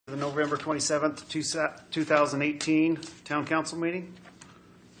November 27th, 2018 Town Council meeting.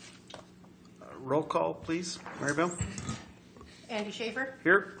 Roll call, please. Mary Bell? Andy Schaefer.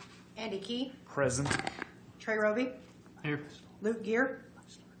 Here. Andy Key. Present. Trey Roby. Here. Luke Gear.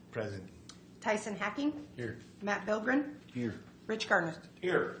 Present. Tyson Hacking. Here. Matt Bilgren. Here. Rich Gardner.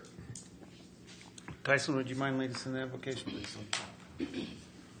 Here. Tyson, would you mind leading us in the application, please?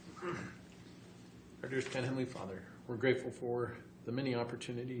 Our dearest kind Heavenly Father, we're grateful for the many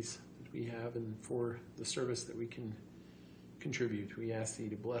opportunities that we have and for the service that we can contribute. We ask Thee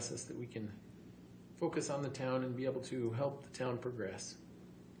to bless us that we can focus on the town and be able to help the town progress.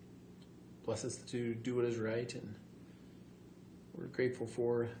 Bless us to do what is right, and we're grateful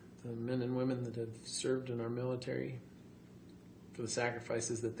for the men and women that have served in our military, for the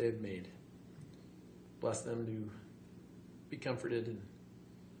sacrifices that they've made. Bless them to be comforted and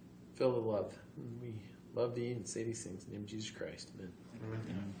fill the love. And we love Thee and say these things in the name of Jesus Christ. Amen.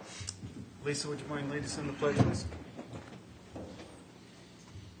 Amen. Lisa, would you mind leading us in the pledge, please?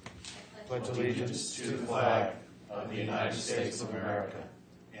 Pledge allegiance to the flag of the United States of America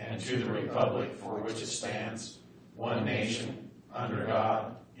and to the republic for which it stands, one nation, under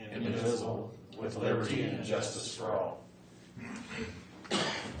God, indivisible, with liberty and justice for all.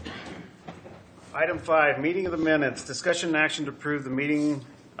 Item 5, meeting of the minutes. Discussion and action to approve the meeting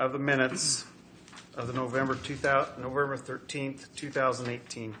of the minutes of the November 13th,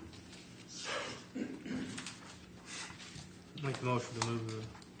 2018. Make the motion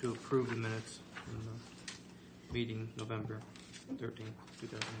to approve the minutes from the meeting November 13th,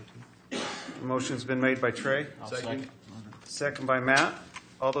 2018. The motion's been made by Trey. Second by Matt.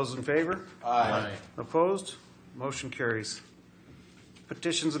 All those in favor? Aye. Opposed? Motion carries.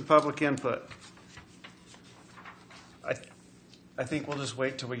 Petitions and public input. I think we'll just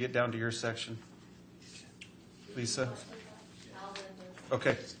wait till we get down to your section. Lisa?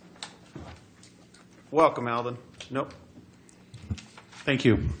 Okay. Welcome, Alden. Nope. Thank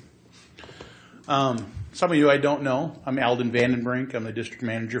you. Some of you I don't know. I'm Alden Vandenbrink. I'm the district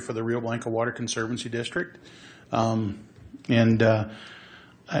manager for the Rio Blanco Water Conservancy District. I wanted to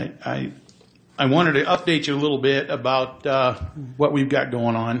update you a little bit about what we've got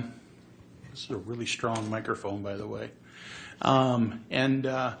going on. This is a really strong microphone, by the way.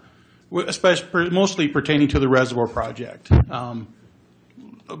 Especially mostly pertaining to the reservoir project.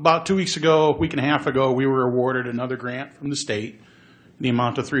 About 2 weeks ago, a week and a half ago, we were awarded another grant from the state in the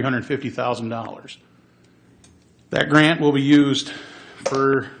amount of $350,000. That grant will be used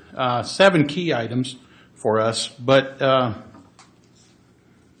for 7 key items for us, but a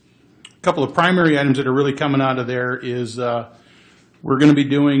couple of primary items that are really coming out of there is we're going to be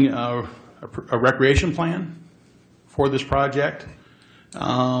doing a recreation plan for this project,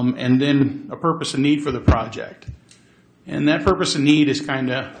 and then a purpose and need for the project. And that purpose and need is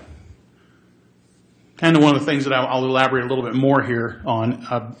kind of one of the things that I'll elaborate a little bit more here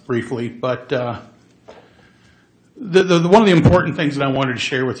on briefly. But one of the important things that I wanted to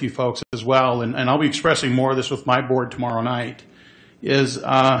share with you folks as well, and I'll be expressing more of this with my board tomorrow night, is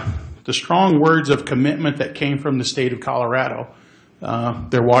the strong words of commitment that came from the state of Colorado.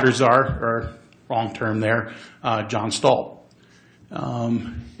 Their water czar, or wrong term there, John Stahl,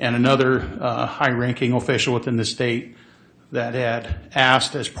 and another high-ranking official within the state that had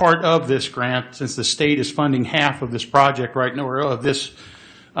asked, as part of this grant, since the state is funding half of this project right now, or of this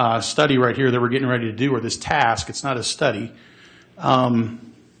study right here that we're getting ready to do, or this task, it's not a study,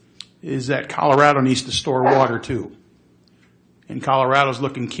 is that Colorado needs to store water too. And Colorado's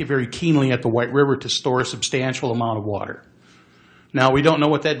looking very keenly at the White River to store a substantial amount of water. Now, we don't know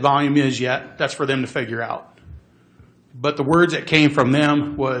what that volume is yet. That's for them to figure out. But the words that came from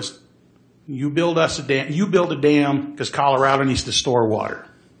them was, you build us a dam, you build a dam because Colorado needs to store water.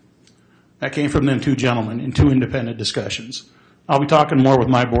 That came from them 2 gentlemen in 2 independent discussions. I'll be talking more with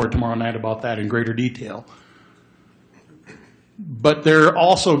my board tomorrow night about that in greater detail. But they're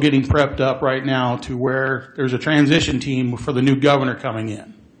also getting prepped up right now to where there's a transition team for the new governor coming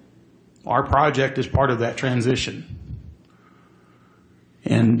in. Our project is part of that transition.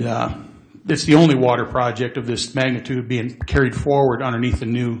 And it's the only water project of this magnitude being carried forward underneath the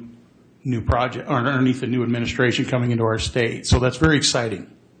new project, or underneath the new administration coming into our state. So that's very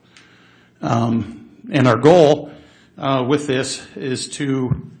exciting. And our goal with this is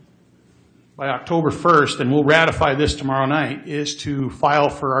to, by October 1st, and we'll ratify this tomorrow night, is to file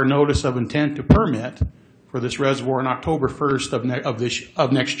for our notice of intent to permit for this reservoir on October 1st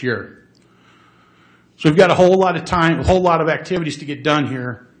of next year. So we've got a whole lot of time, a whole lot of activities to get done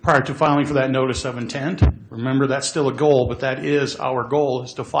here prior to filing for that notice of intent. Remember, that's still a goal, but that is our goal,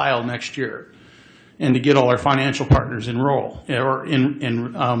 is to file next year. and to get all our financial partners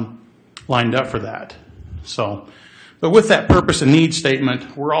lined up for that. So, but with that purpose and need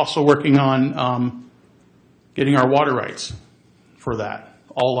statement, we're also working on getting our water rights for that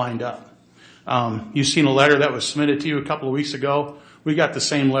all lined up. You've seen a letter that was submitted to you a couple of weeks ago. We got the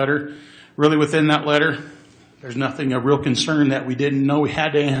same letter. Really, within that letter, there's nothing of real concern that we didn't know we had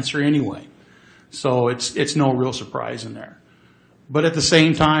to answer anyway. So it's no real surprise in there. But at the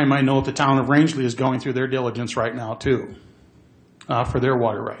same time, I know the town of Rangeley is going through their diligence right now too, for their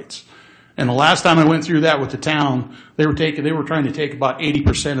water rights. And the last time I went through that with the town, they were trying to take about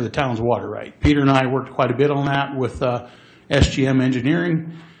 80% of the town's water right. Peter and I worked quite a bit on that with SGM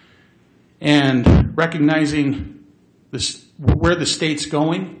Engineering, and recognizing where the state's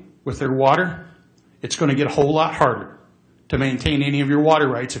going with their water, it's going to get a whole lot harder to maintain any of your water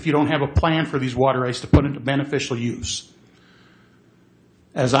rights if you don't have a plan for these water rights to put into beneficial use.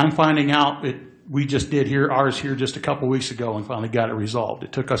 As I'm finding out, we just did ours here just a couple weeks ago and finally got it resolved.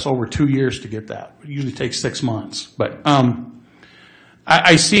 It took us over 2 years to get that. It usually takes 6 months. But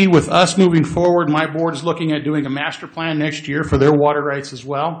I see with us moving forward, my board is looking at doing a master plan next year for their water rights as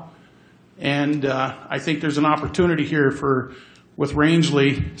well. And I think there's an opportunity here with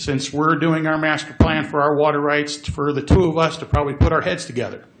Rangeley, since we're doing our master plan for our water rights, for the two of us to probably put our heads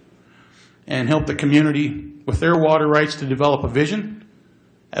together and help the community with their water rights to develop a vision.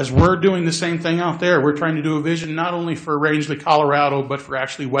 As we're doing the same thing out there, we're trying to do a vision not only for Rangeley, Colorado, but for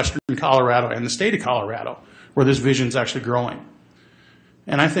actually western Colorado and the state of Colorado, where this vision's actually growing.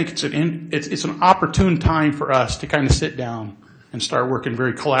 And I think it's an opportune time for us to kind of sit down and start working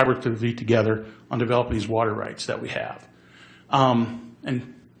very collaboratively together on developing these water rights that we have.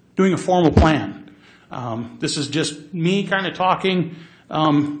 And doing a formal plan. This is just me kind of talking,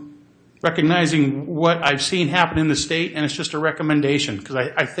 recognizing what I've seen happen in the state, and it's just a recommendation, because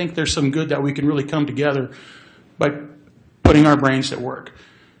I think there's some good that we can really come together by putting our brains at work.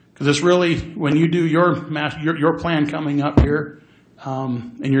 Because it's really, when you do your plan coming up here,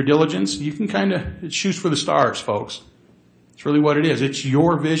 and your diligence, you can it shoots for the stars, folks. It's really what it is. It's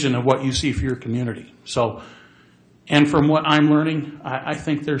your vision of what you see for your community. So, and from what I'm learning, I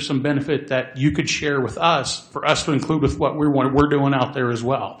think there's some benefit that you could share with us, for us to include with what we're doing out there as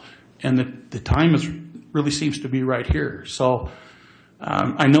well. And the time really seems to be right here. So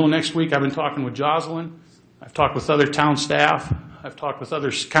I know next week I've been talking with Jocelyn. I've talked with other town staff. I've talked with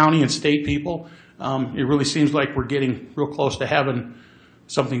other county and state people. It really seems like we're getting real close to having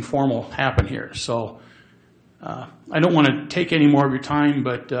something formal happen here. So I don't want to take any more of your time,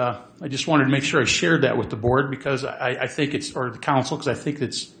 but I just wanted to make sure I shared that with the board, because I think or the council, because I think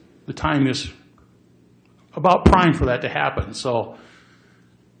the time is about prime for that to happen. So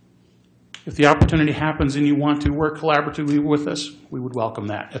if the opportunity happens and you want to work collaboratively with us, we would welcome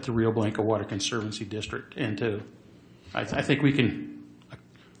that at the Rio Blanco Water Conservancy District. And I think we can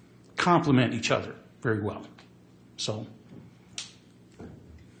complement each other very well. So.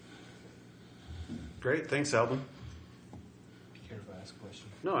 Great, thanks, Alvin. Care if I ask a question?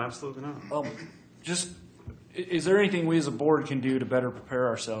 No, absolutely not. Is there anything we as a board can do to better prepare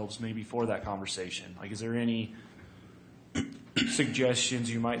ourselves maybe for that conversation? Like, is there any suggestions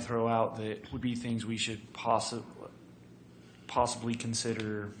you might throw out that would be things we should possibly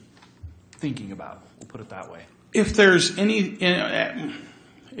consider thinking about? We'll put it that way. If there's any,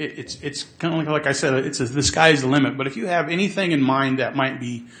 it's kind of like I said, the sky's the limit. But if you have anything in mind that might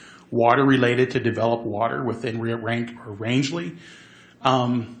be water related, to develop water within Rangeley,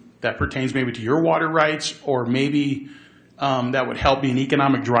 that pertains maybe to your water rights, or maybe that would help be an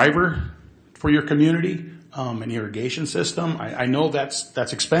economic driver for your community, an irrigation system. I know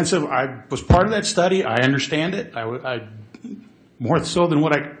that's expensive. I was part of that study. I understand it. I more so than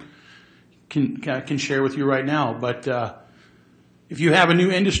what I can share with you right now. But if you have a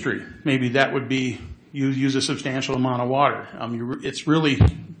new industry, maybe that would be, you use a substantial amount of water. It's really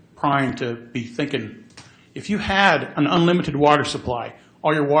prime to be thinking, if you had an unlimited water supply,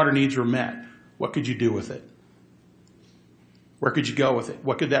 all your water needs were met, what could you do with it? Where could you go with it?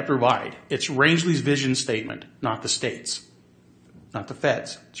 What could that provide? It's Rangeley's vision statement, not the state's, not the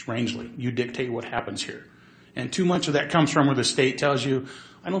feds. It's Rangeley. You dictate what happens here. And too much of that comes from where the state tells you,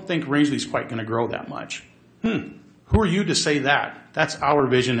 I don't think Rangeley's quite going to grow that much. Who are you to say that? That's our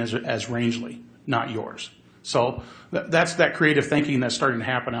vision as Rangeley, not yours. So that's that creative thinking that's starting to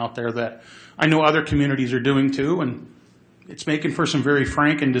happen out there that I know other communities are doing too, and it's making for some very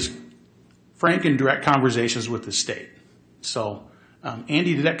frank and direct conversations with the state. So,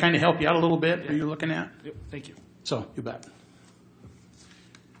 Andy, did that kind of help you out a little bit? Are you looking at? Yep, thank you. So, you bet.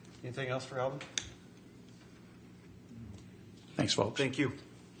 Anything else for Alvin? Thanks, folks. Thank you.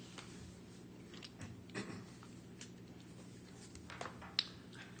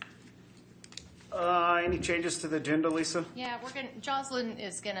 Any changes to the agenda, Lisa? Yeah, Jocelyn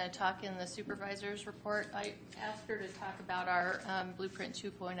is gonna talk in the supervisor's report. I asked her to talk about our Blueprint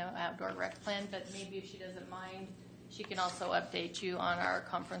 2.0 outdoor rec plan, but maybe if she doesn't mind, she can also update you on our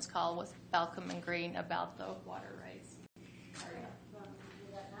conference call with Balcom and Green about the water rights.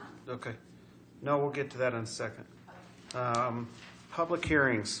 Okay. No, we'll get to that in a second. Public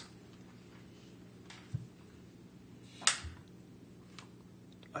hearings.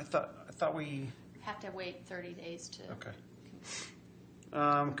 I thought we. Have to wait 30 days to. Okay.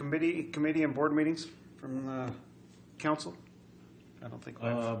 Committee and board meetings from the council? I don't think we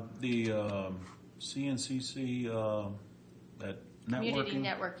have. The CNCC, that Community networking.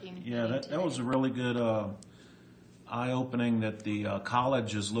 networking. Yeah, meeting that was a really good eye-opening that the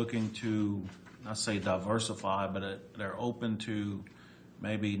college is looking to, not say diversify, but they're open to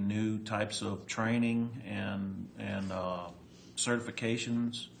maybe new types of training and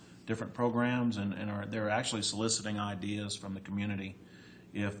certifications, different programs, and they're actually soliciting ideas from the community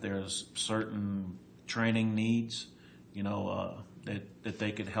if there's certain training needs, that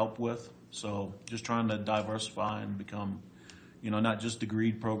they could help with. So just trying to diversify and become, not just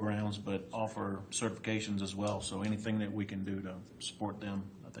degree programs, but offer certifications as well. So anything that we can do to support them,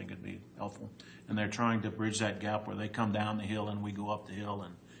 I think it'd be helpful. And they're trying to bridge that gap where they come down the hill and we go up the hill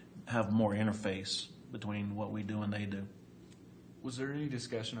and have more interface between what we do and they do. Was there any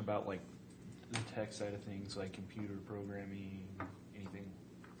discussion about like the tech side of things, like computer programming,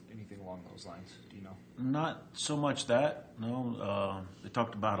 anything along those lines? Do you know? Not so much that, no. They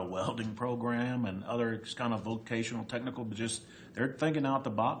talked about a welding program and other kind of vocational technical, but just they're thinking out the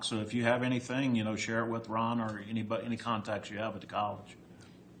box. So if you have anything, share it with Ron or any contacts you have at the college.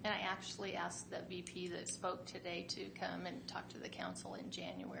 And I actually asked the VP that spoke today to come and talk to the council in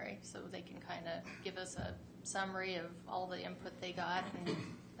January so they can kind of give us a summary of all the input they got, and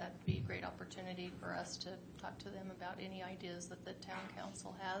that'd be a great opportunity for us to talk to them about any ideas that the town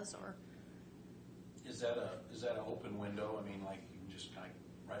council has. Or Is that an open window? I mean, like you can just kind of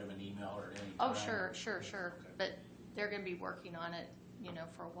write them an email or any oh, time? sure. Okay. But they're going to be working on it,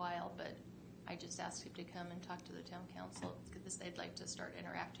 for a while. But I just asked him to come and talk to the town council because they'd like to start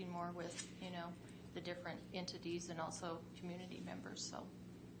interacting more with, the different entities and also community members. So,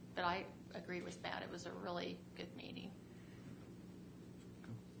 but I agree with Matt. It was a really good meeting.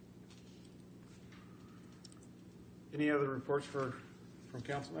 Any other reports from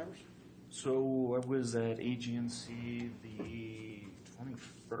council members? So I was at AGNC the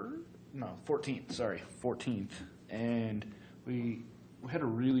 14th, and we had a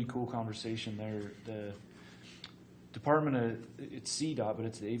really cool conversation there. The department it's CDOT, but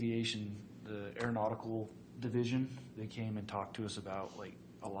it's the aviation, the aeronautical division. They came and talked to us about like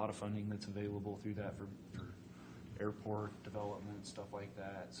a lot of funding that's available through that for airport development, stuff like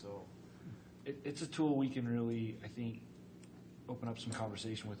that. So it's a tool we can really, I think, open up some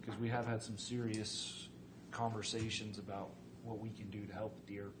conversation with, because we have had some serious conversations about what we can do to help at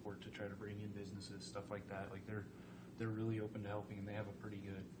the airport to try to bring in businesses, stuff like that. Like they're really open to helping, and they have a pretty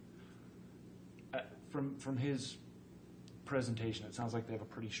good from his presentation, it sounds like they have a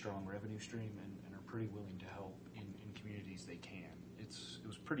pretty strong revenue stream and are pretty willing to help in communities they can. It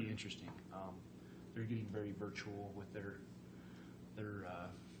was pretty interesting. They're getting very virtual with their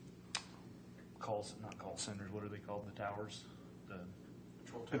not call centers. What are they called? The towers, the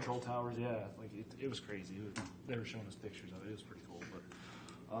control towers. Yeah, like it was crazy. They were showing us pictures of it. It was pretty cool.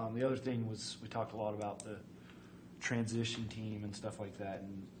 But the other thing was we talked a lot about the transition team and stuff like that,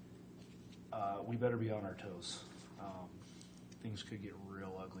 and we better be on our toes. Things could get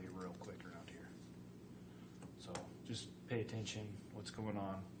real ugly real quick around here. So just pay attention. What's going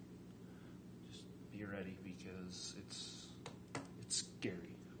on? Just be ready, because it's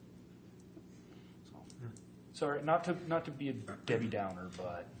scary. So sorry, not to be a Debbie Downer,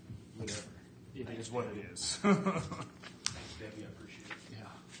 but whatever. It is what it is. Thanks, Debbie. I appreciate it. Yeah.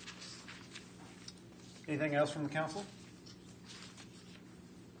 Anything else from the council?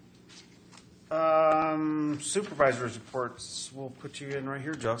 Supervisors reports. We'll put you in right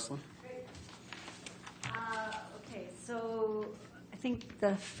here, Jocelyn. Okay, so I think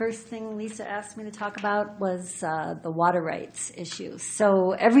the first thing Lisa asked me to talk about was the water rights issue.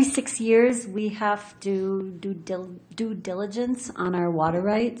 So every 6 years we have to do due diligence on our water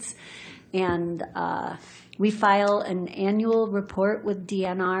rights, and we file an annual report with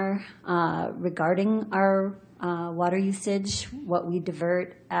DNR regarding our water usage, what we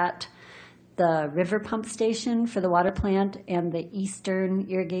divert at the river pump station for the water plant and the eastern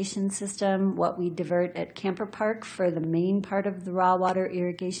irrigation system, what we divert at Camper Park for the main part of the raw water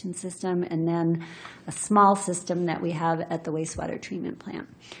irrigation system, and then a small system that we have at the wastewater treatment plant.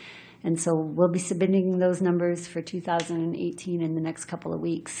 And so we'll be submitting those numbers for 2018 in the next couple of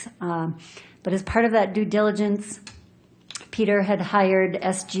weeks. But as part of that due diligence, Peter had hired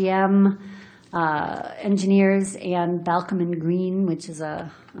SGM engineers and Balcom and Green, which is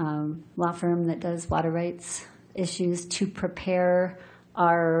a law firm that does water rights issues, to prepare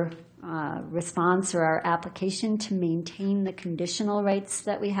our response or our application to maintain the conditional rights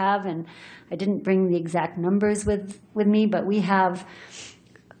that we have. And I didn't bring the exact numbers with me, but we have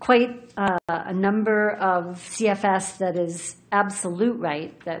quite a number of CFS that is absolute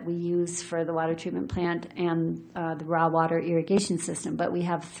right that we use for the water treatment plant and the raw water irrigation system. But we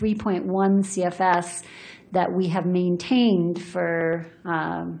have 3.1 CFS that we have maintained for,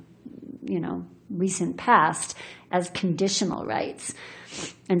 recent past as conditional rights.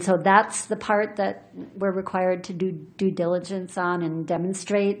 And so that's the part that we're required to do due diligence on and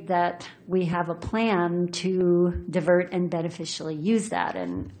demonstrate that we have a plan to divert and beneficially use that.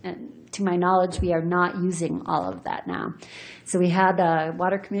 And to my knowledge, we are not using all of that now. So we had a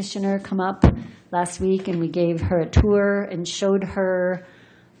water commissioner come up last week, and we gave her a tour and showed her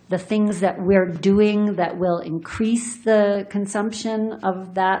the things that we're doing that will increase the consumption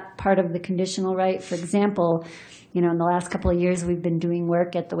of that part of the conditional right. For example, in the last couple of years, we've been doing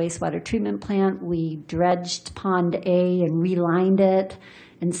work at the wastewater treatment plant. We dredged Pond A and relined it.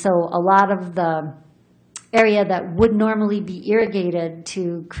 And so a lot of the area that would normally be irrigated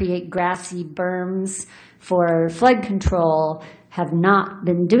to create grassy berms for flood control have not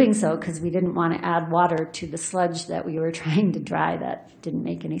been doing so because we didn't want to add water to the sludge that we were trying to dry. That didn't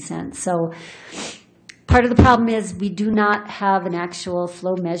make any sense. So part of the problem is we do not have an actual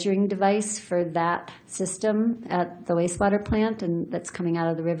flow measuring device for that system at the wastewater plant, and that's coming out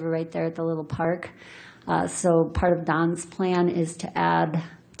of the river right there at the little park. So part of Don's plan is to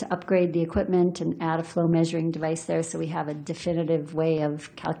upgrade the equipment and add a flow measuring device there so we have a definitive way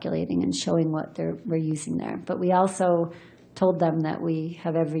of calculating and showing what we're using there. But we also told them that we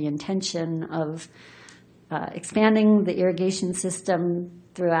have every intention of expanding the irrigation system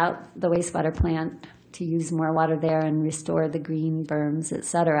throughout the wastewater plant to use more water there and restore the green berms, et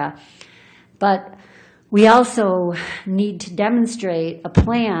cetera. But we also need to demonstrate a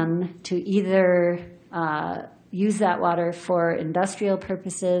plan to either use that water for industrial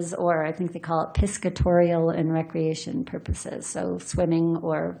purposes, or I think they call it piscatorial and recreation purposes, so swimming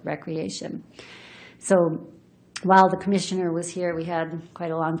or recreation. So while the commissioner was here, we had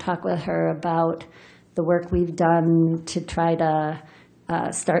quite a long talk with her about the work we've done to try to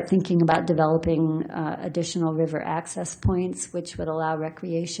start thinking about developing additional river access points, which would allow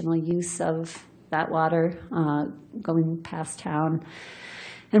recreational use of that water going past town.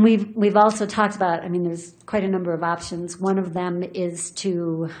 And we've also talked about, there's quite a number of options. One of them is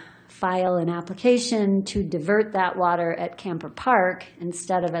to file an application to divert that water at Camper Park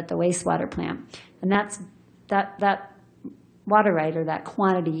instead of at the wastewater plant. And that water right, or that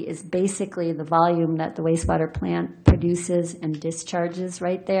quantity, is basically the volume that the wastewater plant produces and discharges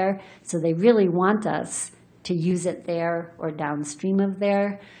right there. So they really want us to use it there or downstream of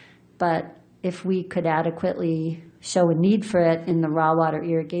there. But if we could adequately show a need for it in the raw water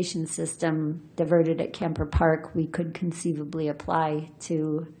irrigation system diverted at Camper Park, we could conceivably apply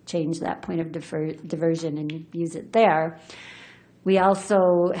to change that point of diversion and use it there. We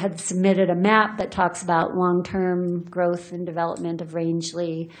also had submitted a map that talks about long-term growth and development of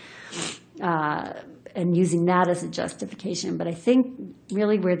Rangeley and using that as a justification. But I think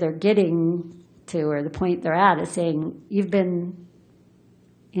really where they're getting to, or the point they're at, is saying you've been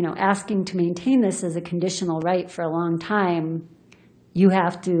asking to maintain this as a conditional right for a long time. You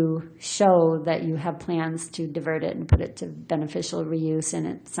have to show that you have plans to divert it and put it to beneficial reuse, and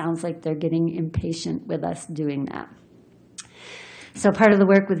it sounds like they're getting impatient with us doing that. So part of the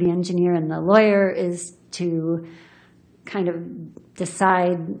work with the engineer and the lawyer is to kind of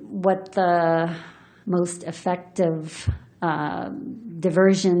decide what the most effective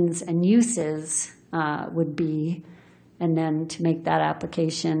diversions and uses would be, and then to make that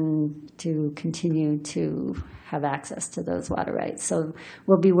application to continue to have access to those water rights. So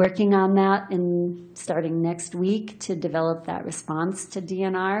we'll be working on that starting next week to develop that response to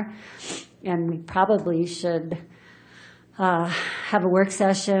DNR, and we probably should have a work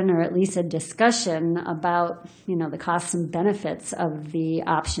session or at least a discussion about, the costs and benefits of the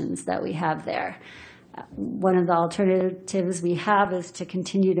options that we have there. One of the alternatives we have is to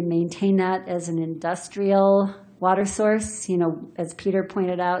continue to maintain that as an industrial water source. As Peter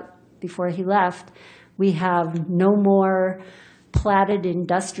pointed out before he left, we have no more platted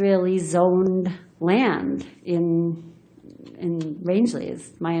industrially zoned land in Rangeley,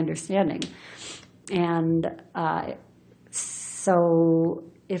 is my understanding. And so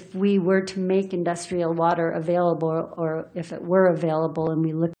if we were to make industrial water available, or if it were available and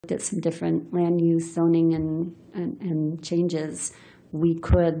we looked at some different land use zoning and changes, we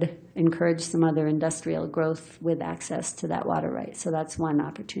could encourage some other industrial growth with access to that water right. So that's one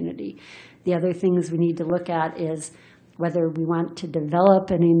opportunity. The other things we need to look at is whether we want to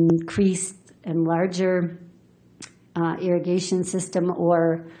develop an increased and larger irrigation system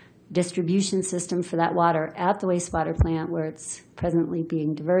or distribution system for that water at the wastewater plant where it's presently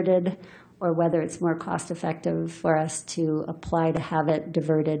being diverted, or whether it's more cost effective for us to apply to have it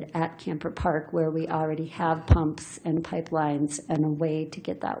diverted at Camper Park where we already have pumps and pipelines and a way to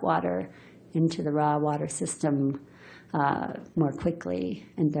get that water into the raw water system more quickly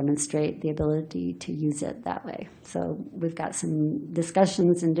and demonstrate the ability to use it that way. So we've got some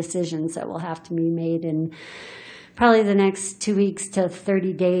discussions and decisions that will have to be made in probably the next 2 weeks to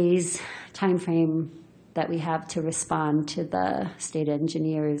 30 days timeframe that we have to respond to the state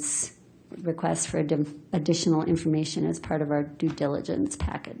engineer's request for additional information as part of our due diligence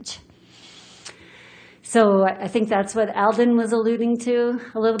package. So I think that's what Alden was alluding to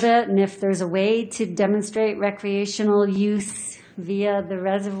a little bit, and if there's a way to demonstrate recreational use via the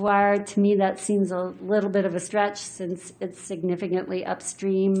reservoir, to me that seems a little bit of a stretch since it's significantly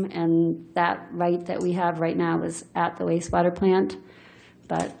upstream, and that right that we have right now is at the wastewater plant.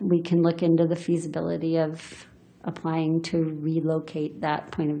 But we can look into the feasibility of applying to relocate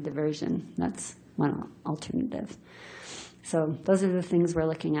that point of diversion. That's one alternative. So those are the things we're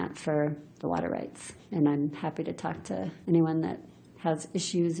looking at for the water rights. And I'm happy to talk to anyone that has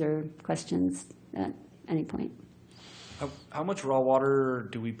issues or questions at any point. How much raw water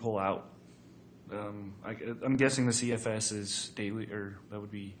do we pull out? I'm guessing the CFS is daily, or that would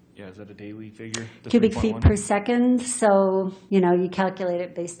be, is that a daily figure? Cubic feet per second. So, you calculate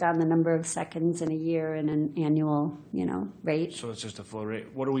it based on the number of seconds in a year and an annual, rate. So it's just a flow rate.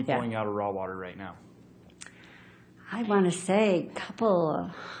 What are we pulling out of raw water right now? I want to say a couple of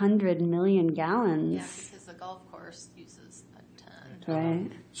 100 million gallons. Yeah, because the golf course uses a ton.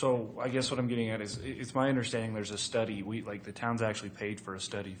 Right. So I guess what I'm getting at is, it's my understanding there's a study, the town's actually paid for a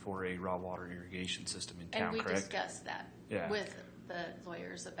study for a raw water irrigation system in town, correct? And we discussed that Yeah. with the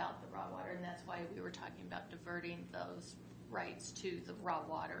lawyers about the raw water, and that's why we were talking about diverting those rights to the raw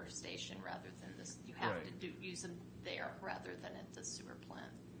water station rather than this. You have Right. to use them there rather than at the sewer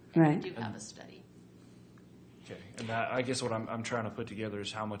plant. Right. We do have a study. Okay, and that, I guess what I'm trying to put together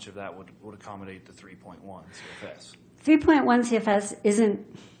is how much of that would accommodate the 3.1 CFS. 3.1 CFS isn't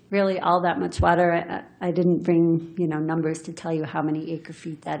really all that much water. I didn't bring, numbers to tell you how many acre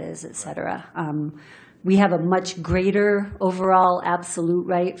feet that is, et cetera. We have a much greater overall absolute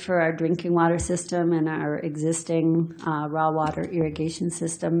right for our drinking water system and our existing raw water irrigation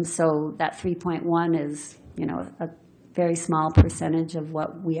system. So that 3.1 is, a very small percentage of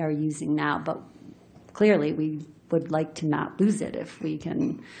what we are using now. But clearly, we would like to not lose it if we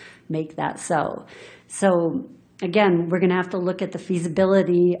can make that so. So again, we're going to have to look at the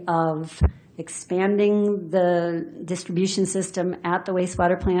feasibility of expanding the distribution system at the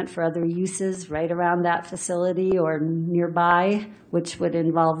wastewater plant for other uses right around that facility or nearby, which would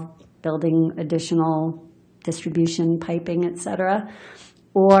involve building additional distribution piping, et cetera,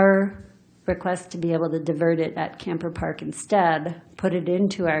 or request to be able to divert it at Camper Park instead, put it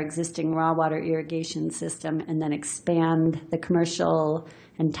into our existing raw water irrigation system, and then expand the commercial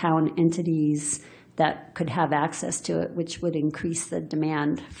and town entities that could have access to it, which would increase the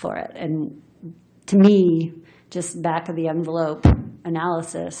demand for it. And to me, just back of the envelope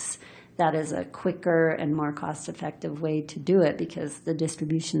analysis, that is a quicker and more cost-effective way to do it because the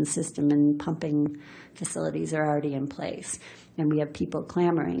distribution system and pumping facilities are already in place. And we have people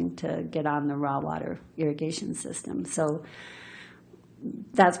clamoring to get on the raw water irrigation system. So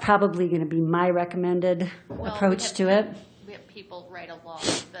that's probably going to be my recommended approach to it. We have people right along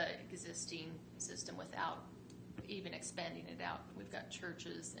the existing system without even expanding it out. We've got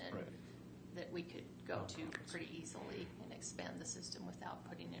churches and that we could go to pretty easily and expand the system without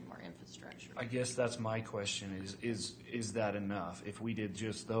putting in more infrastructure. I guess that's my question is that enough? If we did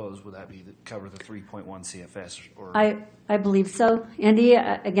just those, would that cover the 3.1 CFS? Or I believe so. Andy,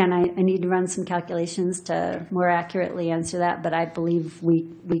 again, I need to run some calculations to more accurately answer that, but I believe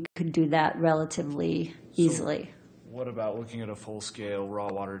we could do that relatively easily. So what about looking at a full-scale raw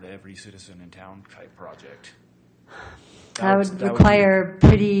water to every citizen in town type project? That would require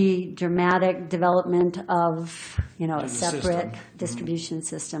pretty dramatic development of, a separate distribution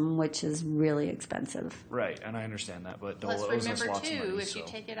system, which is really expensive. Right, and I understand that, but Plus, owes us remember lots of too, money, if you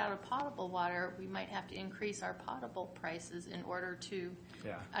take it out of potable water, we might have to increase our potable prices in order to.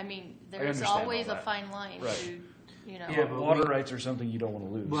 Yeah. I mean, I there's understand always all a that. fine line Right. to you know. Yeah, but Water rights are something you don't want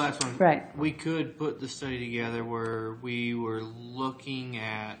to lose. Well, that's one. Right. We could put the study together where we were looking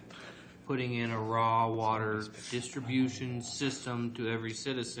at putting in a raw water distribution system to every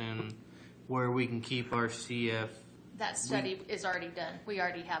citizen where we can keep our CF. That study is already done. We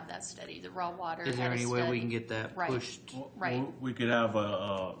already have that study, the raw water. Is there had a any way we study. can get that Right. pushed? Right. We could have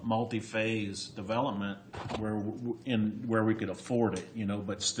a multi-phase development where we could afford it,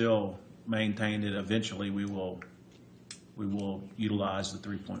 but still maintain it. Eventually, we will utilize the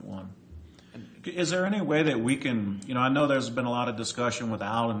 3.1. Is there any way that we can, I know there's been a lot of discussion with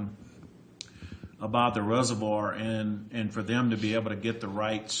Alan about the reservoir and for them to be able to get the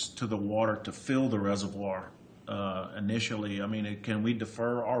rights to the water to fill the reservoir initially. I mean, can we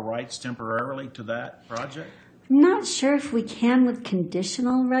defer our rights temporarily to that project? I'm not sure if we can with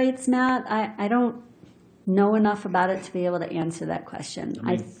conditional rights, Matt. I don't know enough about it to be able to answer that question. I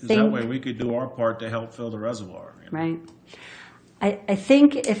mean, 'cause that way we could do our part to help fill the reservoir. Right. I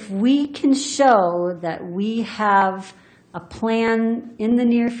think if we can show that we have a plan in the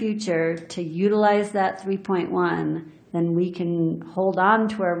near future to utilize that 3.1, then we can hold on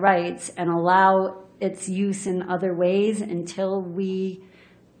to our rights and allow its use in other ways until we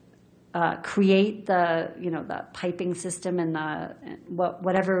create the piping system and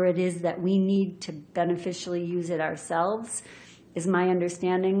whatever it is that we need to beneficially use it ourselves, is my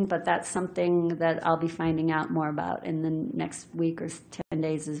understanding. But that's something that I'll be finding out more about in the next week or 10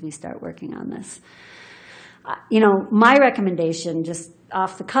 days as we start working on this. My recommendation, just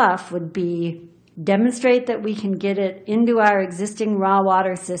off the cuff, would be demonstrate that we can get it into our existing raw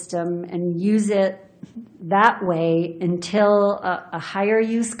water system and use it that way until a higher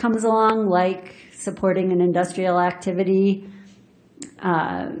use comes along, like supporting an industrial activity,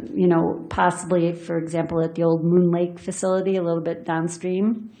 possibly, for example, at the old Moon Lake facility, a little bit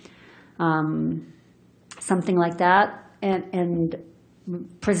downstream, something like that, and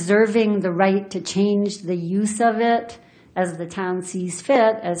preserving the right to change the use of it as the town sees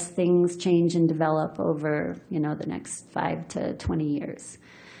fit, as things change and develop over, the next 5 to 20 years.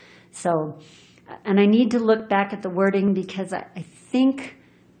 So, and I need to look back at the wording because I think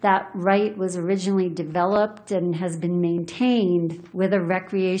that right was originally developed and has been maintained with a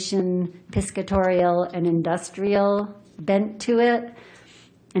recreation, piscatorial, and industrial bent to it.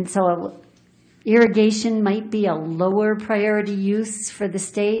 And so irrigation might be a lower priority use for the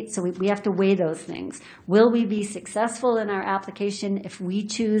state, so we have to weigh those things. Will we be successful in our application if we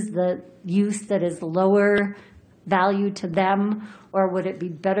choose the use that is lower value to them, or would it be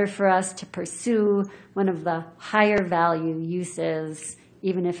better for us to pursue one of the higher value uses,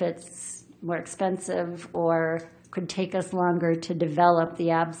 even if it's more expensive or could take us longer to develop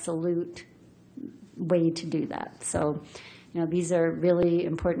the absolute way to do that? So, these are really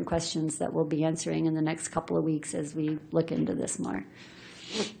important questions that we'll be answering in the next couple of weeks as we look into this more.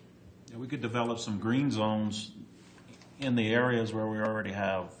 Yeah, we could develop some green zones in the areas where we already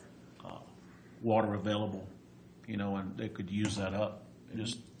have water available, and they could use that up.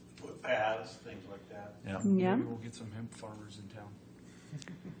 Just With paths, things like that. yeah. Yeah. Maybe we'll get some hemp farmers in town.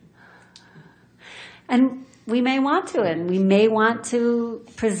 And we may want to, and we may want to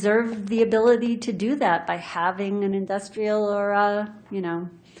preserve the ability to do that by having an industrial or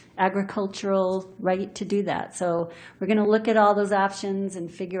agricultural right to do that. So we're going to look at all those options and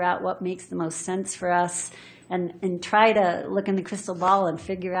figure out what makes the most sense for us, and try to look in the crystal ball and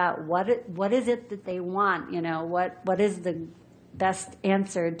figure out what is it that they want. What is the best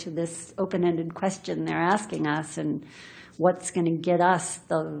answer to this open-ended question they're asking us, and what's going to get us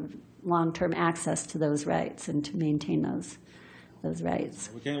the long-term access to those rights and to maintain those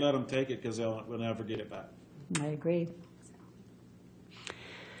rights. We can't let them take it because we'll never get it back. I agree.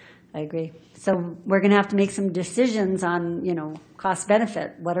 So we're going to have to make some decisions on, cost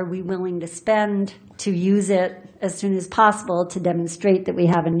benefit. What are we willing to spend to use it as soon as possible to demonstrate that we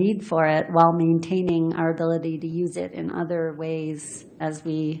have a need for it, while maintaining our ability to use it in other ways as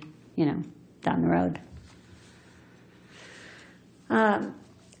we, down the road.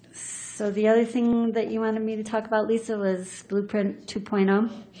 So the other thing that you wanted me to talk about, Lisa, was Blueprint 2.0.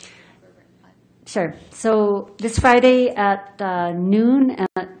 Sure. So this Friday at noon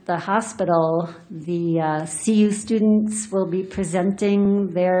at the hospital, the CU students will be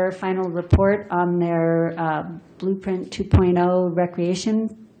presenting their final report on their Blueprint 2.0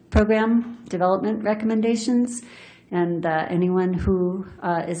 recreation program development recommendations. And anyone who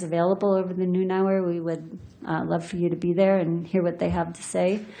is available over the noon hour, we would love for you to be there and hear what they have to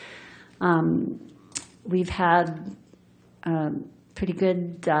say. We've had pretty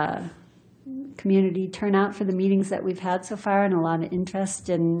good community turnout for the meetings that we've had so far, and a lot of interest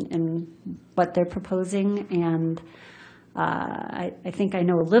in what they're proposing. And I think I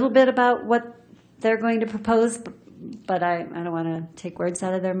know a little bit about what they're going to propose, but I don't want to take words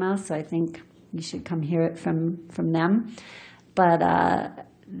out of their mouth, so I think you should come hear it from them. But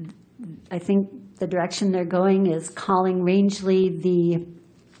I think the direction they're going is calling Rangeley the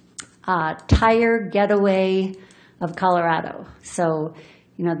tire getaway of Colorado. So,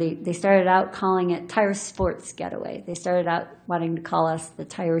 you know, they started out calling it Tire Sports Getaway. They started out wanting to call us the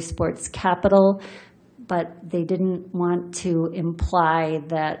tire sports capital, but they didn't want to imply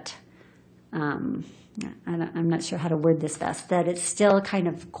that, I'm not sure how to word this best, that it's still kind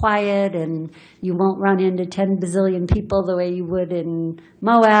of quiet and you won't run into 10 bazillion people the way you would in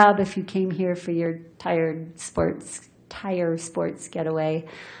Moab if you came here for your tire sports getaway.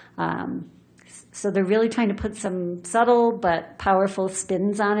 So they're really trying to put some subtle but powerful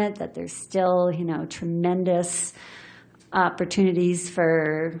spins on it, that there's still, you know, tremendous opportunities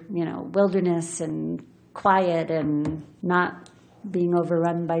for, you know, wilderness and quiet and not being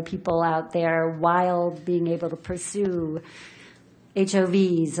overrun by people out there while being able to pursue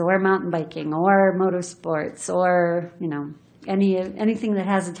HOVs or mountain biking or motorsports or, you know, anything that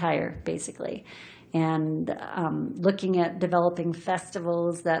has a tire, basically. And looking at developing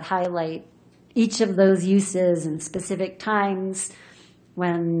festivals that highlight each of those uses and specific times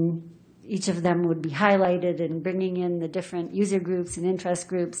when each of them would be highlighted, and bringing in the different user groups and interest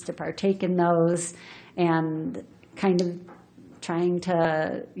groups to partake in those, and kind of trying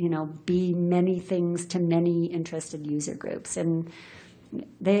to, you know, be many things to many interested user groups. And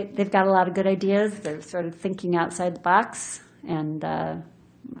they've got a lot of good ideas. They're sort of thinking outside the box, and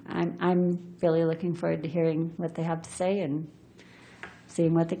I'm really looking forward to hearing what they have to say and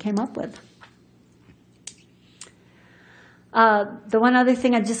seeing what they came up with. The one other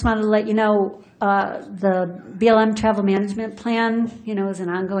thing I just wanted to let you know, the BLM travel management plan, you know, is an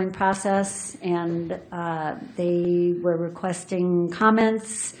ongoing process, and they were requesting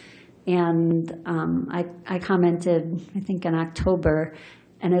comments, and I commented, I think, in October.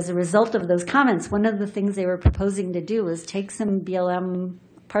 And as a result of those comments, one of the things they were proposing to do was take some BLM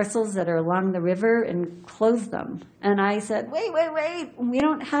parcels that are along the river and close them. And I said, wait, we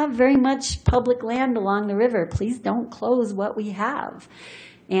don't have very much public land along the river. Please don't close what we have.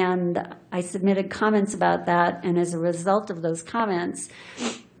 And I submitted comments about that, and as a result of those comments,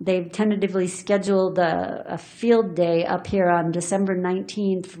 they've tentatively scheduled a field day up here on December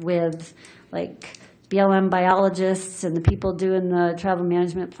 19th with like BLM biologists and the people doing the travel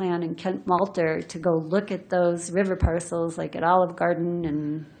management plan in Kent Malter to go look at those river parcels, like at Olive Garden,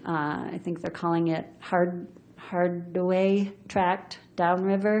 and I think they're calling it Hardaway Tract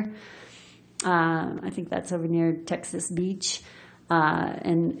downriver. I think that's over near Texas Beach,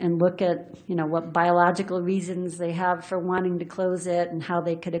 and look at, you know, what biological reasons they have for wanting to close it and how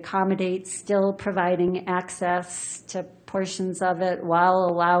they could accommodate still providing access to portions of it while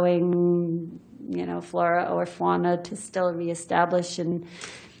allowing, you know, flora or fauna to still reestablish in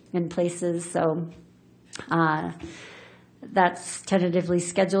places. So that's tentatively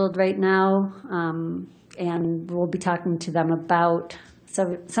scheduled right now, and we'll be talking to them about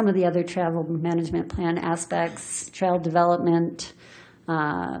some of the other travel management plan aspects, trail development,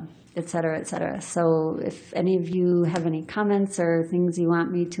 et cetera, et cetera. So if any of you have any comments or things you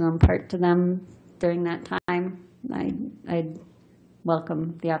want me to impart to them during that time, I'd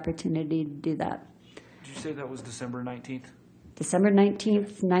welcome the opportunity to do that. Did you say that was December 19th? December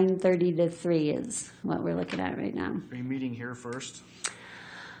 19th, 9:30 to 3 is what we're looking at right now. Are you meeting here first?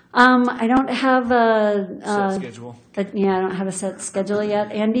 I don't have Set schedule? I don't have a set schedule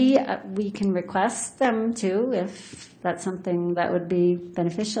yet. Andy, we can request them to if that's something that would be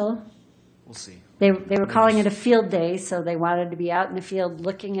beneficial. We'll see. They were calling it a field day, so they wanted to be out in the field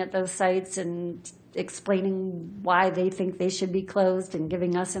looking at those sites and explaining why they think they should be closed and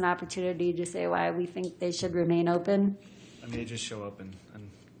giving us an opportunity to say why we think they should remain open. I may just show up and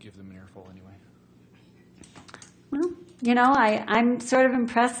give them an earful anyway. Well, you know, I'm sort of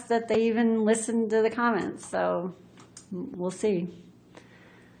impressed that they even listened to the comments, so we'll see.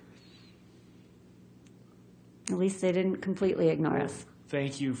 At least they didn't completely ignore us.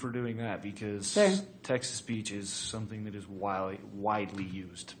 Thank you for doing that, because Sure. Texas Beach is something that is widely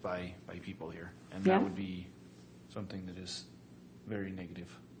used by people here, and Yeah. that would be something that is very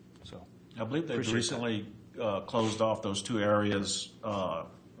negative. So I believe they've Appreciate recently closed off those two areas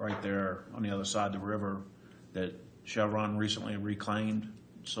right there on the other side of the river that Chevron recently reclaimed,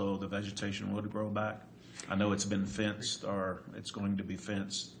 so the vegetation would grow back. I know it's been fenced, or it's going to be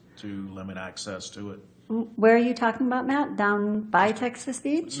fenced to limit access to it. Where are you talking about, Matt? Down by Texas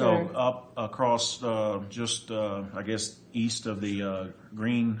Beach? No, or? up across just, I guess, east of the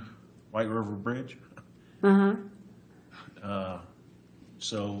Green White River Bridge. Uh-huh.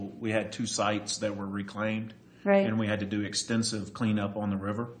 So we had 2 sites that were reclaimed. Right. And we had to do extensive cleanup on the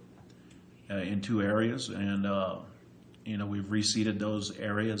river in 2 areas. And, we've reseeded those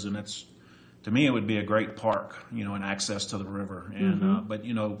areas. And to me, it would be a great park, and access to the river. And, but,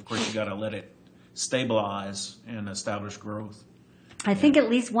 of course, you got to let it stabilize and establish growth. I think at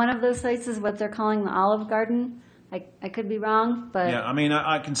least one of those sites is what they're calling the Olive Garden. I could be wrong, but Yeah, I mean,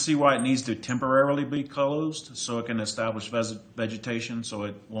 I can see why it needs to temporarily be closed so it can establish vegetation so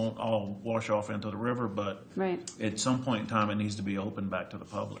it won't all wash off into the river. But right. at some point in time, it needs to be open back to the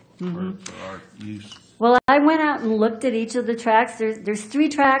public for our use. Well, I went out and looked at each of the tracks. There's 3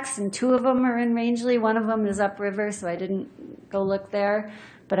 tracks, and 2 of them are in Rangeley. One of them is upriver, so I didn't go look there.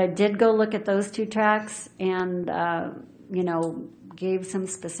 But I did go look at those 2 tracks and, gave some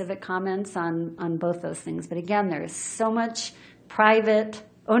specific comments on both those things. But again, there's so much private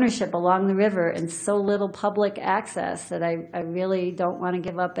ownership along the river and so little public access that I really don't want to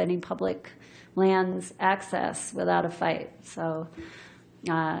give up any public lands access without a fight. So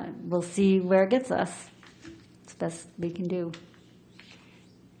we'll see where it gets us. It's the best we can do.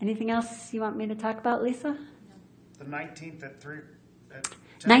 Anything else you want me to talk about, Lisa? The 19th at 3.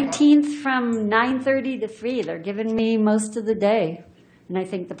 19th from 9:30 to 3. They're giving me most of the day. And I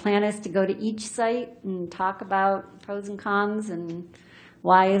think the plan is to go to each site and talk about pros and cons and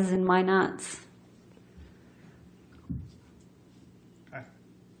whys and why nots. Okay.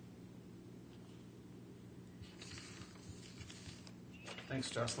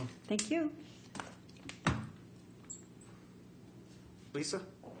 Thanks, Jocelyn. Thank you. Lisa?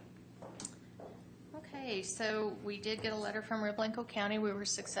 Okay, so we did get a letter from Rio Blanco County. We were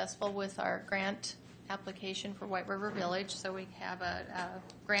successful with our grant application for White River Village, so we have a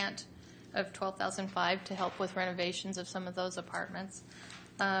grant of $12,500 to help with renovations of some of those apartments.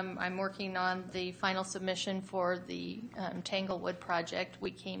 I'm working on the final submission for the Tanglewood project.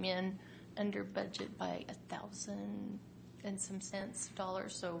 We came in under budget by $1,000 and some cents,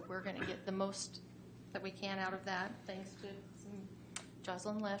 so we're going to get the most that we can out of that, thanks to some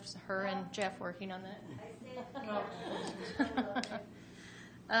Jocelyn left, her and Jeff working on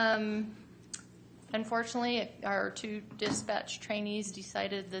that. Unfortunately, our 2 dispatch trainees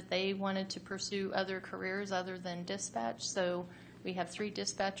decided that they wanted to pursue other careers other than dispatch. So we have 3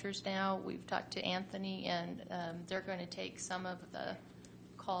 dispatchers now. We've talked to Anthony, and they're going to take some of the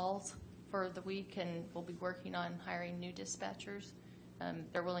calls for the week, and we'll be working on hiring new dispatchers.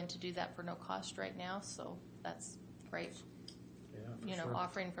 They're willing to do that for no cost right now, so that's great. Yeah, for sure.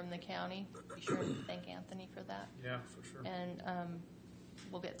 Offering from the county. Be sure to thank Anthony for that. Yeah, for sure. And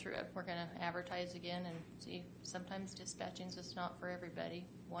we'll get through it. We're going to advertise again and see. Sometimes dispatching is just not for everybody.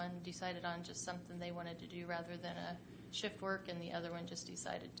 One decided on just something they wanted to do rather than a shift work, and the other one just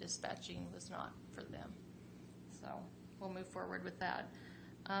decided dispatching was not for them. So we'll move forward with that.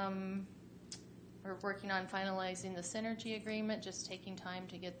 We're working on finalizing the synergy agreement, just taking time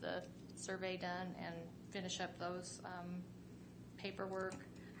to get the survey done and finish up those paperwork.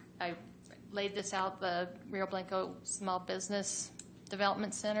 I laid this out, the Rio Blanco Small Business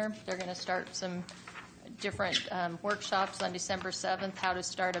Development Center. They're going to start some different workshops on December 7th, how to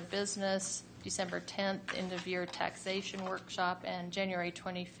start a business, December 10th, end of year taxation workshop, and January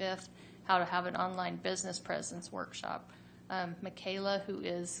 25th, how to have an online business presence workshop. Michaela, who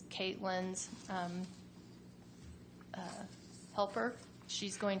is Caitlin's helper,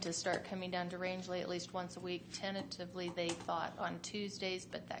 she's going to start coming down to Rangeley at least once a week. Tentatively, they thought on Tuesdays,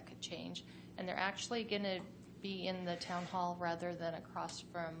 but that could change. And they're actually going to be in the town hall rather than across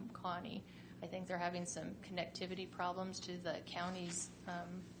from Connie. I think they're having some connectivity problems to the county's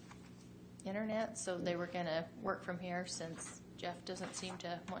internet, so they were going to work from here. Since Jeff doesn't seem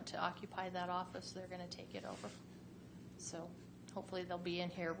to want to occupy that office, they're going to take it over. So hopefully they'll be in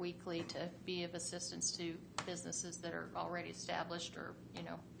here weekly to be of assistance to businesses that are already established, or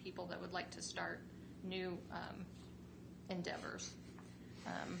people that would like to start new endeavors.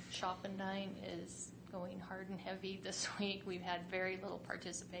 Shop and Dine is going hard and heavy this week. We've had very little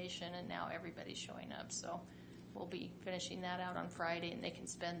participation, and now everybody's showing up. So we'll be finishing that out on Friday, and they can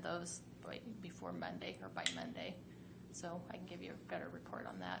spend those before Monday or by Monday. So I can give you a better report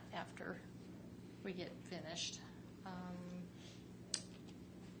on that after we get finished.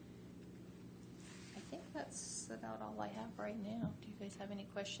 I think that's about all I have right now. Do you guys have any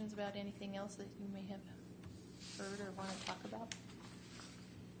questions about anything else that you may have heard or want to talk about?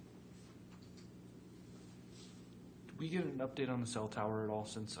 we get an update on the cell tower at all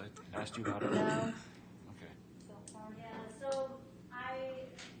since I asked you about it? No. Okay. Yeah, so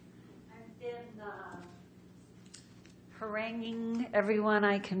I've been haranguing everyone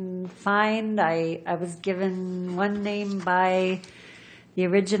I can find. I was given one name by the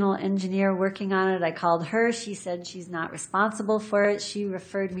original engineer working on it. I called her. She said she's not responsible for it. She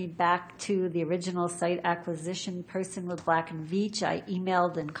referred me back to the original site acquisition person with Black and Veatch. I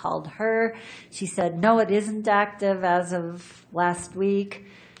emailed and called her. She said, no, it isn't active as of last week,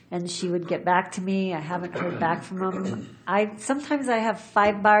 and she would get back to me. I haven't heard back from them. Sometimes I have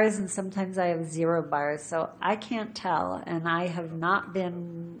 5 bars and sometimes I have 0 bars, so I can't tell, and I have not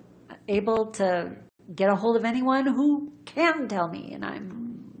been able to get a hold of anyone who can tell me,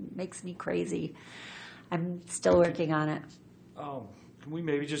 and makes me crazy. I'm still working on it. Can we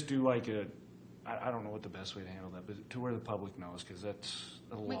maybe just do like I don't know what the best way to handle that, but to where the public knows, because that's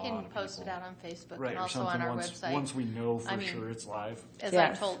a lot We of can people. post it out on Facebook Right, and or also something on our once, website. once we know for I mean, sure it's live. As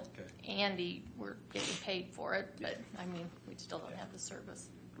Yes. I told Okay. Andy, we're getting paid for it, but I mean, we still don't have the service.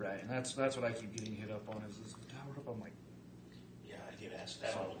 Right, and that's what I keep getting hit up on is the tower up. I'm like, Yeah, I get asked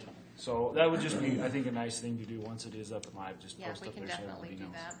that all the time. so that would just be, I think, a nice thing to do once it is up and live. Just Yeah, post we up can there so definitely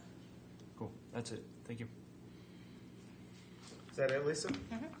everybody do knows. that. Cool, that's it. Thank you. Is that it, Lisa?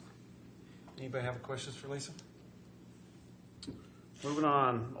 Mm-hmm. Anybody have questions for Lisa? Moving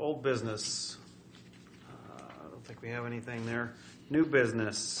on, old business. I don't think we have anything there. New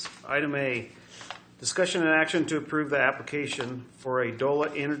business. Item A, discussion and action to approve the application for a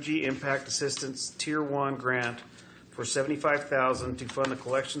DOLA Energy Impact Assistance Tier 1 grant for $75,000 to fund the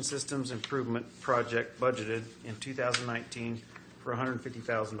collection systems improvement project budgeted in 2019 for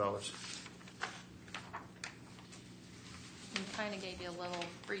 $150,000. We kind of gave you a little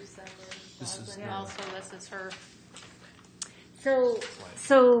brief summary. This is- And also, this is her.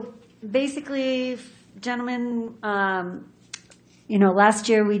 So basically, gentlemen, last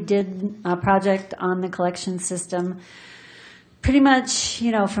year we did a project on the collection system. Pretty much,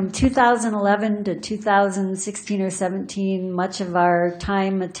 from 2011 to 2016 or 17, much of our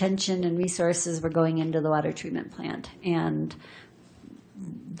time, attention, and resources were going into the water treatment plant. And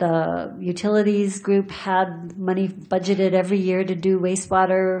the utilities group had money budgeted every year to do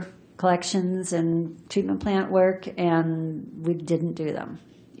wastewater collections and treatment plant work, and we didn't do them.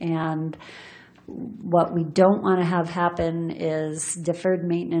 And what we don't want to have happen is deferred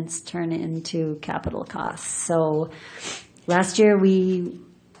maintenance turn into capital costs. So last year we,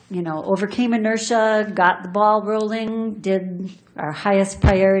 overcame inertia, got the ball rolling, did our highest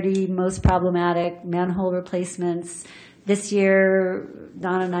priority, most problematic manhole replacements. This year,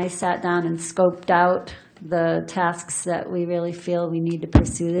 Don and I sat down and scoped out the tasks that we really feel we need to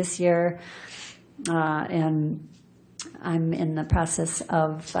pursue this year. And I'm in the process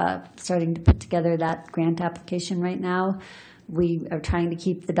of starting to put together that grant application right now. We are trying to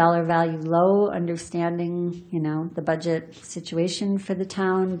keep the dollar value low, understanding, the budget situation for the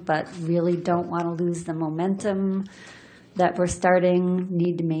town, but really don't want to lose the momentum that we're starting,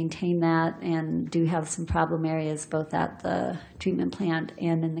 need to maintain that, and do have some problem areas both at the treatment plant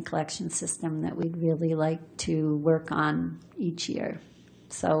and in the collection system that we'd really like to work on each year.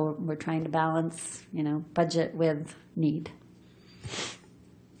 So we're trying to balance, budget with need.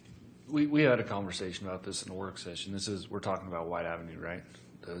 We had a conversation about this in a work session. We're talking about White Avenue, right?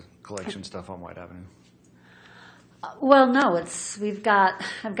 The collection stuff on White Avenue. Well, no, I've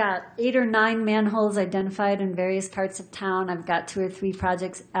got 8 or 9 manholes identified in various parts of town. I've got 2 or 3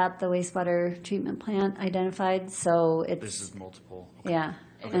 projects at the wastewater treatment plant identified. So This is multiple. yeah.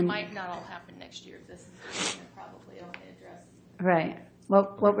 And it might not all happen next year. This is probably only address. Right.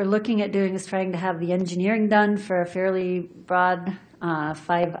 What we're looking at doing is trying to have the engineering done for a fairly broad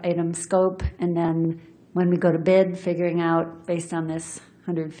 5-item scope, and then when we go to bid, figuring out based on this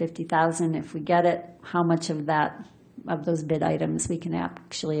 $150,000, if we get it, how much of those bid items we can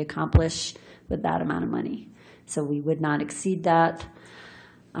actually accomplish with that amount of money. So we would not exceed that,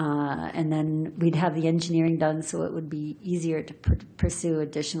 and then we'd have the engineering done, so it would be easier to pursue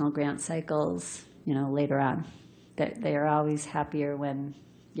additional grant cycles, later on. They are always happier when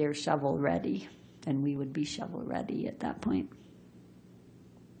you're shovel ready, and we would be shovel ready at that point.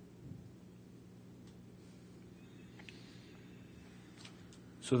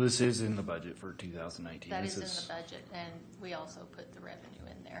 So this is in the budget for 2019. That This is in the budget, and we also put the revenue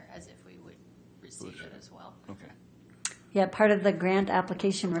in there as if we would receive it as well. Okay. Yeah, part of the grant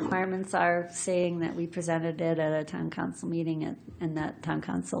application requirements are saying that we presented it at a town council meeting and that town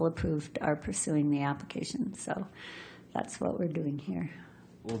council approved our pursuing the application. So that's what we're doing here.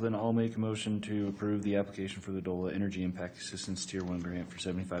 Well, then I'll make a motion to approve the application for the DOLA Energy Impact Assistance Tier 1 grant for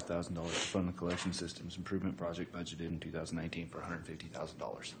 $75,000 to fund the collection systems improvement project budgeted in 2019 for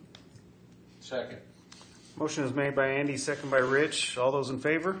 $150,000. Second. Motion is made by Andy, second by Rich. All those in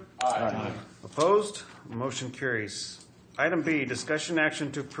favor? Aye. Opposed? Motion carries. Item B, discussion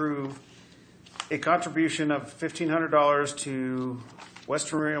action to approve a contribution of $1,500 to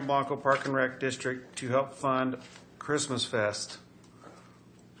Western Rio Blanco Park and Rec District to help fund Christmas Fest.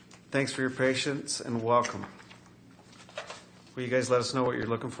 Thanks for your patience and welcome. Will you guys let us know what you're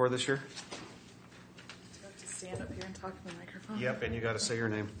looking for this year? Do I have to stand up here and talk to the microphone? Yep, and you got to say your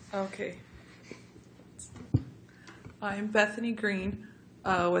name. Okay. I'm Bethany Green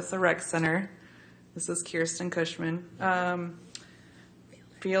with the Rec Center. This is Kirsten Cushman.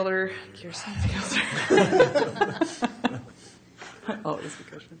 Fielder, Kirsten Fielder. Always the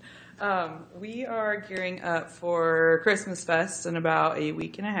Cushman. We are gearing up for Christmas Fest in about a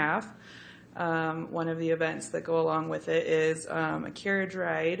week and a half. One of the events that go along with it is a carriage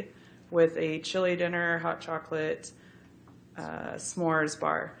ride with a chili dinner, hot chocolate, s'mores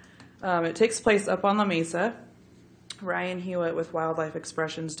bar. It takes place up on La Mesa. Ryan Hewitt with Wildlife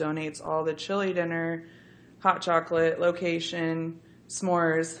Expressions donates all the chili dinner, hot chocolate, location,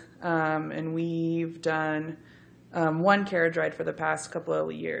 s'mores, and we've done one carriage ride for the past couple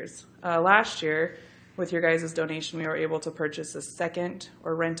of years. Last year, with your guys' donation, we were able to purchase a second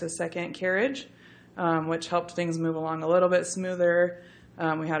or rent a second carriage, which helped things move along a little bit smoother.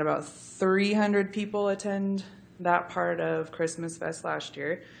 We had about 300 people attend that part of Christmas Fest last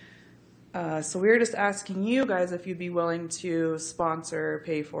year. So we were just asking you guys if you'd be willing to sponsor,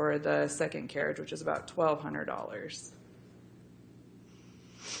 pay for the second carriage, which is about $1,200.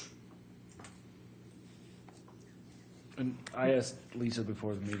 And I asked Lisa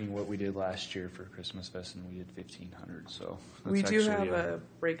before the meeting what we did last year for Christmas Fest, and we did $1,500. So that's We do actually have a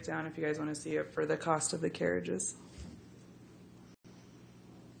breakdown if you guys want to see it for the cost of the carriages.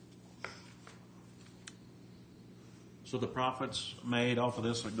 So the profits made off of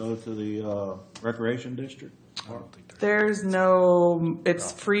this would go to the recreation district? I don't think There's no,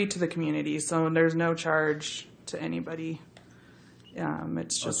 it's free to the community, so there's no charge to anybody.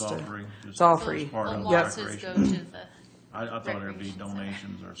 It's So it's just, all free? it's all So free. Part the of the losses recreation. go to the. I thought there'd be Recreation center.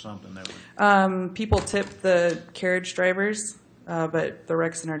 donations or something that would, People tip the carriage drivers, but the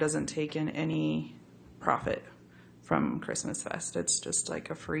rec center doesn't take in any profit from Christmas Fest. It's just like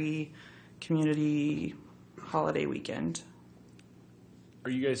a free community holiday weekend.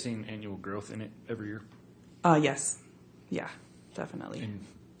 Are you guys seeing annual growth in it every year? Yes. Yeah, definitely. And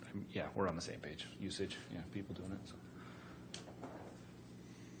yeah, we're on the same page. Usage, yeah, people doing it. So.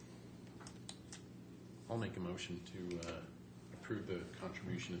 I'll make a motion to approve the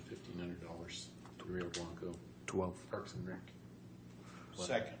contribution of $1,500 to Rio Blanco 12. Parks and Rec.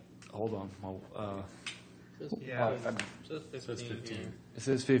 Second. Hold on. Yeah. It says 15. It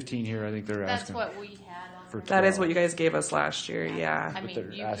says 15 here. I think they're That's asking. what we had on. For the- That is what you guys gave us last year, yeah. I mean,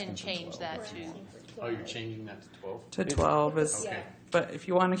 they're you asking can for change 12. that to. Oh, you're changing that to 12? To 12 is, Okay. but if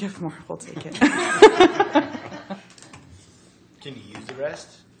you want to give more, we'll take it. Can you use the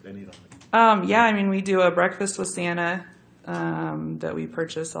rest? they need on Yeah, I mean, we do a breakfast with Santa, that we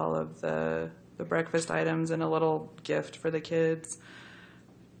purchase all of the breakfast items and a little gift for the kids.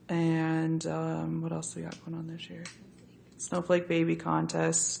 And what else do we got going on this year? Snowflake Baby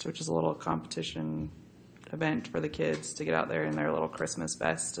Contest, which is a little competition event for the kids to get out there in their little Christmas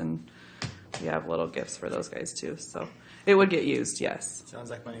vest. And we have little gifts for those guys too. So it would get used, yes. Sounds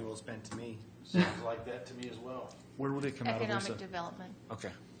like money well spent to me. Sounds like that to me as well. Where would it come out of, Economic Lisa? development.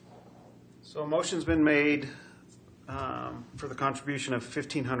 Okay. So a motion's been made for the contribution of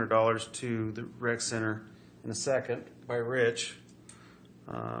 $1,500 to the rec center in a second by Rich.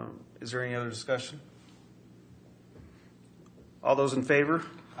 Is there any other discussion? All those in favor?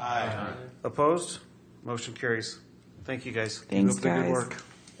 Aye. Opposed? Motion carries. Thank you, guys. Thanks, Keep up the guys. good work.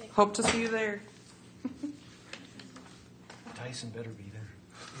 Hope to see you there. Tyson better be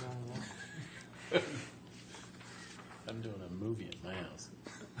there. I'm doing a movie at my house.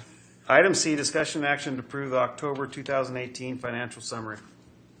 Item C, discussion and action to approve the October 2018 financial summary.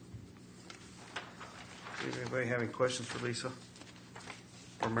 Does anybody have any questions for Lisa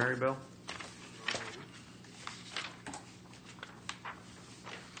or Mary Bell?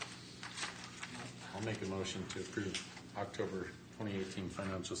 I'll make a motion to approve October 2018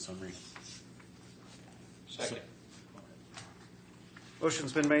 financial summary. Second.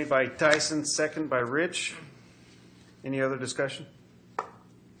 Motion's been made by Tyson, second by Rich. Any other discussion?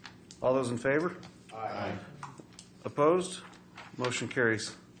 All those in favor? Aye. Opposed? Motion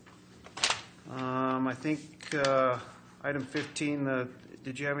carries. I think item 15, the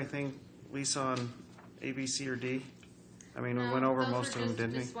Did you have anything, Lisa, on A, B, C, or D? I mean, we No, went over those most were of them,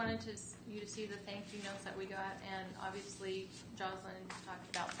 didn't we? Just wanted you to see the thank you notes that we got, and obviously Jocelyn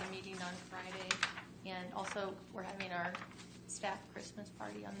talked about the meeting on Friday, and also we're having our staff Christmas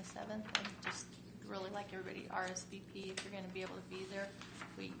party on the 7th, and just really like everybody RSVP if you're going to be able to be there.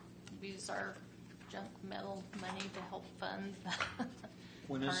 We use our junk metal money to help fund the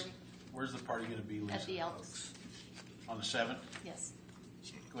When is, party where's the party gonna be, Lisa? at the Elks. On the 7th? Yes.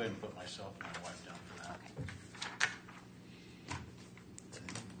 Go ahead and put myself and my wife down for that. Okay.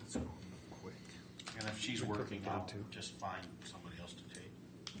 And if she's working, down I'll too. just find somebody else to take.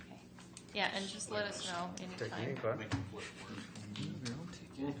 Okay. Yeah, and just let us know Take me, anytime. but Make them flip work.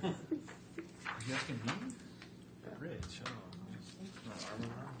 You guys can be rich.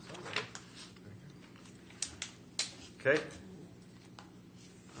 okay.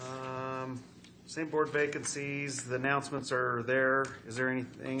 Same board vacancies. The announcements are there. Is there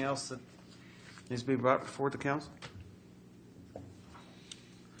anything else that needs to be brought before the council?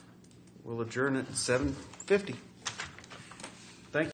 We'll adjourn at 7:50.